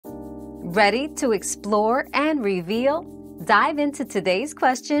Ready to explore and reveal? Dive into today's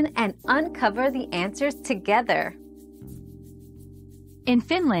question and uncover the answers together. In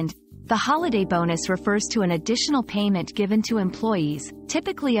Finland, the holiday bonus refers to an additional payment given to employees,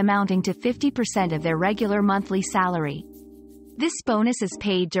 typically amounting to 50% of their regular monthly salary. This bonus is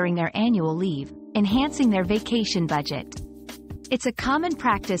paid during their annual leave, enhancing their vacation budget. It's a common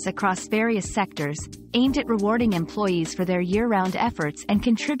practice across various sectors, aimed at rewarding employees for their year-round efforts and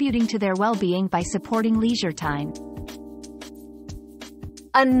contributing to their well-being by supporting leisure time.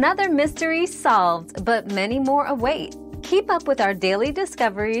 Another mystery solved, but many more await. Keep up with our daily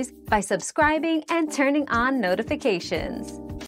discoveries by subscribing and turning on notifications.